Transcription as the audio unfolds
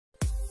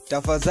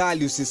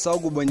Tafadhali usisahau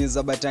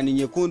kubonyeza batani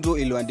nyekundu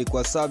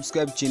iliyoandikwa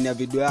subscribe chini ya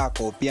video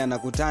yako, pia na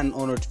kuturn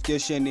on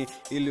notification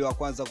ili wa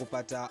kwanza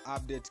kupata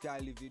update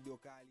kali, video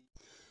kali.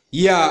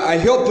 I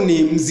hope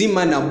ni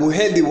mzima na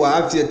buheri wa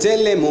afya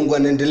tele. Mungu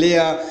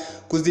anaendelea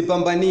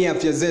kuzipambania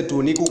afya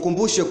zetu.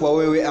 Nikukumbushe kwa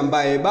wewe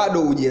ambaye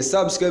bado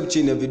hujasubscribe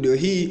chini ya video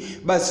hii,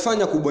 basi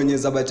fanya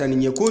kubonyeza batani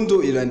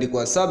nyekundu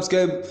iliyoandikwa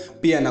subscribe,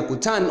 pia na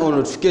kuturn on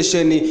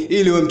notification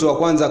ili uwe mtu wa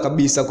kwanza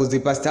kabisa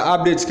kuzipata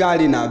update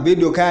kali na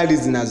video kali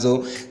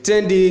zinazo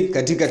trendi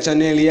katika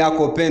channel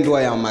yako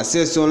pendwa ya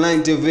SallamSk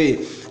Online TV.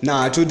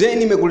 Na today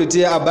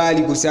nimekuletea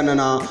habari kuhusiana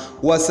na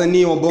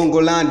wasanii wa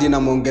Bongo Land, na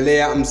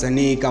muongelea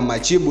msanii kama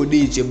Chibu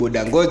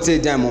Dangote,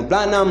 Diamond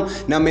Platnumz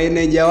na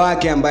meneja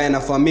wake ambaye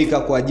anafahamika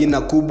kwa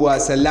jina kubwa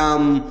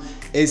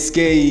SallamSk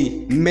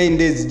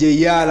Mendez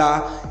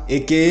JR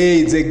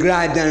aka The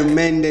Grand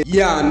Mendez.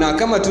 Na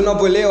kama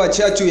tunavyoelewa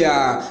chachu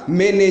ya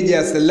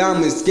manager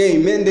SallamSk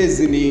Mendez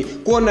ni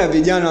kuona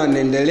vijana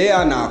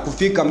wanaendelea na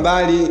kufika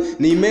mbali.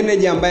 Ni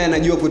manager ambaye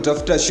anajua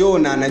kutafuta show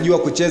na anajua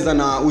kucheza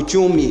na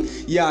uchumi.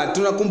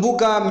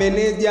 Tunakumbuka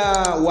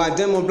manager wa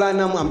Diamond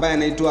Platnumz ambaye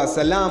anaitwa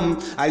Salam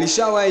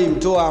alishawahi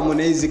mtoa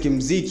Harmonize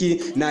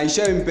kimziki na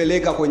alishawahi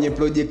mpeleka kwenye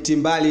project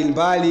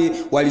mbali.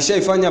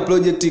 Walishaifanya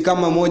project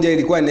kama moja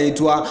ilikuwa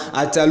inaitwa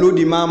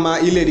Atarudi Mama,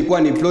 ile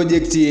ilikuwa ni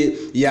project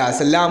ya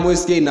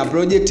SallamSk, na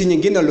project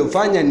nyingine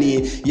aliyofanya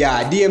ni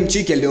ya DM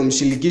Chike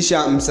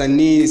aliyomshirikisha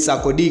msanii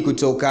Sakodi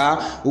kutoka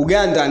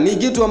Uganda. Ni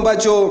kitu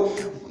ambacho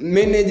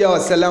manager wa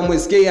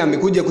SallamSk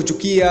amekuja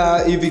kuchukia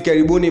hivi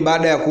karibuni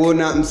baada ya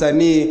kuona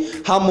msanii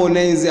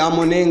Harmonize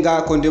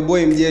Konde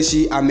Boy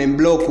Mjeshi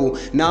amemblock,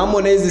 na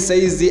Harmonize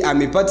saizi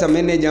amepata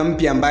manager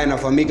mpya ambaye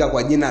anafahamika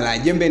kwa jina la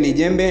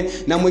Jembe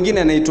na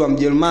mwingine anaitwa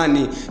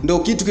Mjerumani. Ndio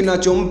kitu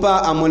kinachompa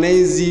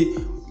Harmonize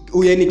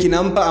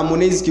kinampa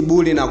Harmonize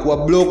kiburi na kuwa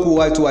block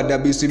watu wa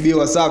WCB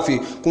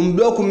Wasafi.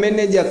 Kumblock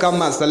manager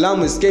kama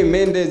SallamSk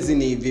Mendez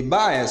ni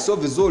vibaya, so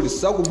vizuri.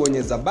 Sasa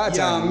kubonyeza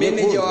button.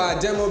 Manager wa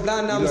Diamond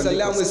Platnumz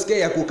SallamSk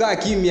ya kukaa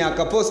kimya,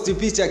 akaposti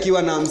picha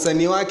akiwa na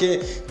msanii wake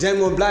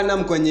Diamond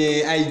Platnumz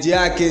kwenye IG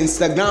yake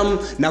Instagram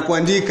na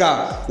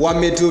kuandika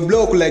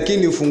wametublock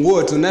lakini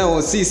ufunguo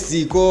tunao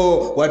sisi, kwa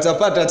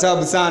watapata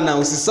tabu sana.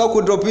 Usisahau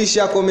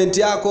kudropisha comment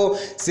yako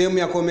sehemu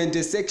ya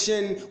comment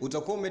section,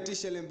 utakuwa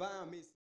umetisha lembaya.